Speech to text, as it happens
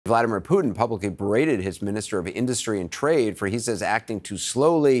Vladimir Putin publicly berated his Minister of Industry and Trade for, he says, acting too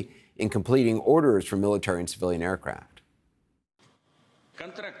slowly in completing orders for military and civilian aircraft.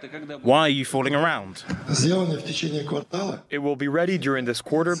 Why are you fooling around? It will be ready during this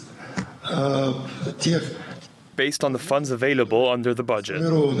quarter based on the funds available under the budget.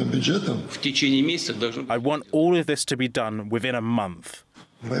 I want all of this to be done within a month.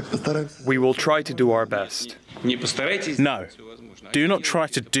 We will try to do our best. No. Do not try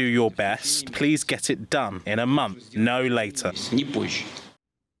to do your best. Please get it done in a month, no later.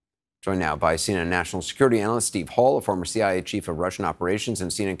 Joined now by CNN national security analyst Steve Hall, a former CIA chief of Russian operations, and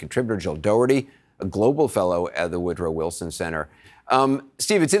CNN contributor Jill Dougherty, a global fellow at the Woodrow Wilson Center.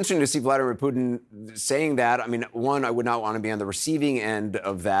 Steve, it's interesting to see Vladimir Putin saying that. I mean, one, I would not want to be on the receiving end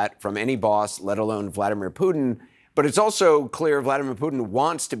of that from any boss, let alone Vladimir Putin. But it's also clear Vladimir Putin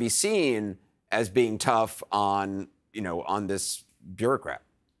wants to be seen as being tough on, on this bureaucrat.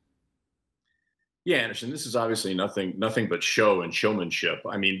 Yeah, Anderson, this is obviously nothing but show and showmanship.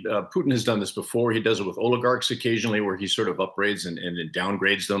 I mean, Putin has done this before. He does it with oligarchs occasionally, where he sort of upgrades and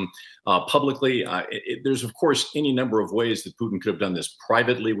downgrades them publicly. There's, of course, any number of ways that Putin could have done this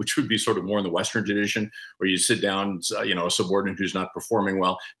privately, which would be sort of more in the Western tradition, where you sit down, a subordinate who's not performing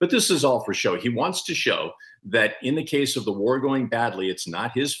well. But this is all for show. He wants to show that in the case of the war going badly, it's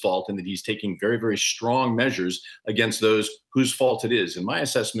not his fault, and that he's taking very, very strong measures against those whose fault it is. And my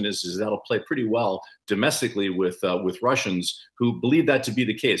assessment is that'll play pretty well domestically with Russians who believe that to be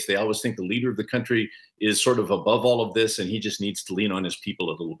the case. They always think the leader of the country is sort of above all of this, and he just needs to lean on his people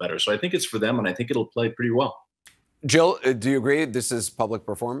a little better. So I think it's for them, and I think it'll play pretty well. Jill, do you agree this is public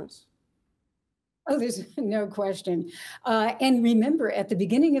performance? Oh, there's no question. And remember, at the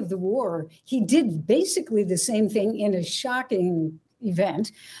beginning of the war, he did basically the same thing in a shocking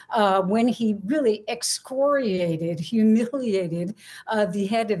event when he really excoriated, humiliated the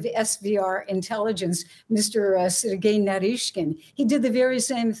head of SVR intelligence, Mr. Sergei Naryshkin. He did the very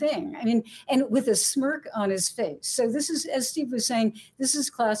same thing. I mean, and with a smirk on his face. So this is, as Steve was saying, this is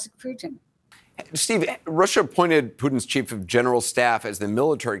classic Putin. Steve, Russia appointed Putin's chief of general staff as the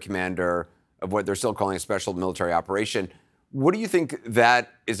military commander of what they're still calling a special military operation. What do you think that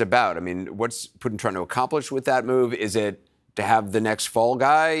is about? I mean, what's Putin trying to accomplish with that move? Is it to have the next fall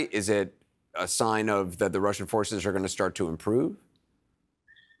guy? Is it a sign of that the Russian forces are going to start to improve?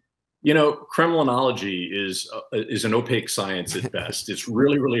 Kremlinology is an opaque science at best. It's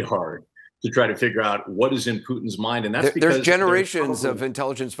really, really hard to try to figure out what is in Putin's mind. And that's because there's generations of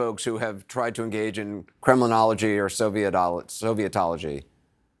intelligence folks who have tried to engage in Kremlinology or Sovietology.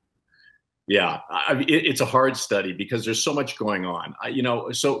 Yeah, it's a hard study because there's so much going on.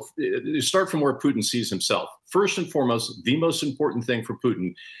 So start from where Putin sees himself. First and foremost, the most important thing for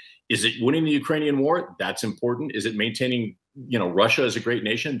Putin, is it winning the Ukrainian war? That's important. Is it maintaining, Russia as a great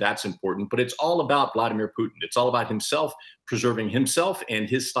nation? That's important. But it's all about Vladimir Putin. It's all about himself, preserving himself and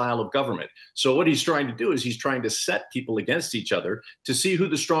his style of government. So what he's trying to do is he's trying to set people against each other to see who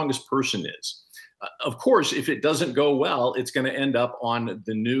the strongest person is. Of course, if it doesn't go well, it's going to end up on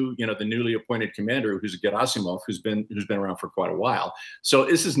the newly appointed commander, who's Gerasimov, who's been around for quite a while. So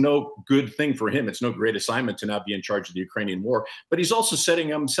this is no good thing for him. It's no great assignment to now be in charge of the Ukrainian war. But he's also setting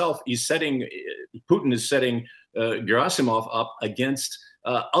himself. Putin is setting Gerasimov up against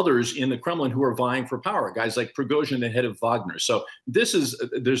others in the Kremlin who are vying for power, guys like Prigozhin, the head of Wagner. So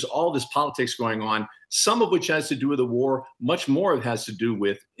there's all this politics going on, some of which has to do with the war. Much more has to do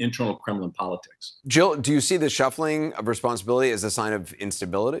with internal Kremlin politics. Jill, do you see the shuffling of responsibility as a sign of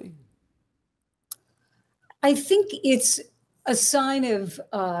instability? I think it's a sign of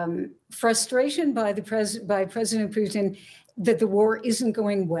frustration by President Putin that the war isn't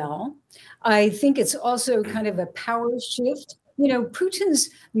going well. I think it's also kind of a power shift. Putin's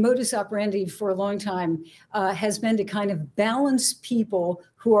modus operandi for a long time has been to kind of balance people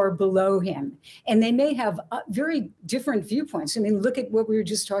who are below him. And they may have very different viewpoints. I mean, look at what we were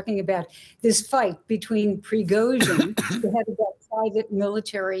just talking about, this fight between Prigozhin, the head of that private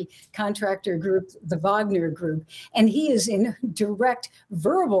military contractor group, the Wagner group, and he is in direct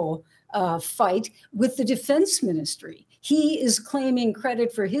verbal fight with the defense ministry. He is claiming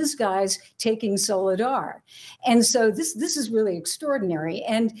credit for his guys taking Soledar. And so this is really extraordinary.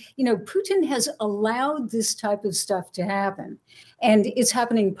 And, Putin has allowed this type of stuff to happen. And it's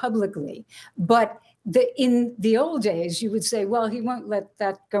happening publicly. But in the old days, you would say, well, he won't let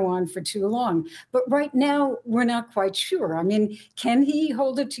that go on for too long. But right now, we're not quite sure. I mean, can he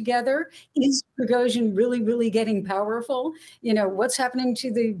hold it together? Is Prigozhin really, really getting powerful? You know, what's happening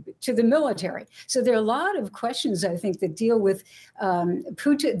to the military? So there are a lot of questions, I think, that deal with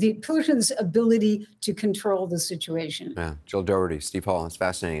Putin's ability to control the situation. Yeah, Jill Dougherty, Steve Hall, it's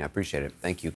fascinating. I appreciate it. Thank you.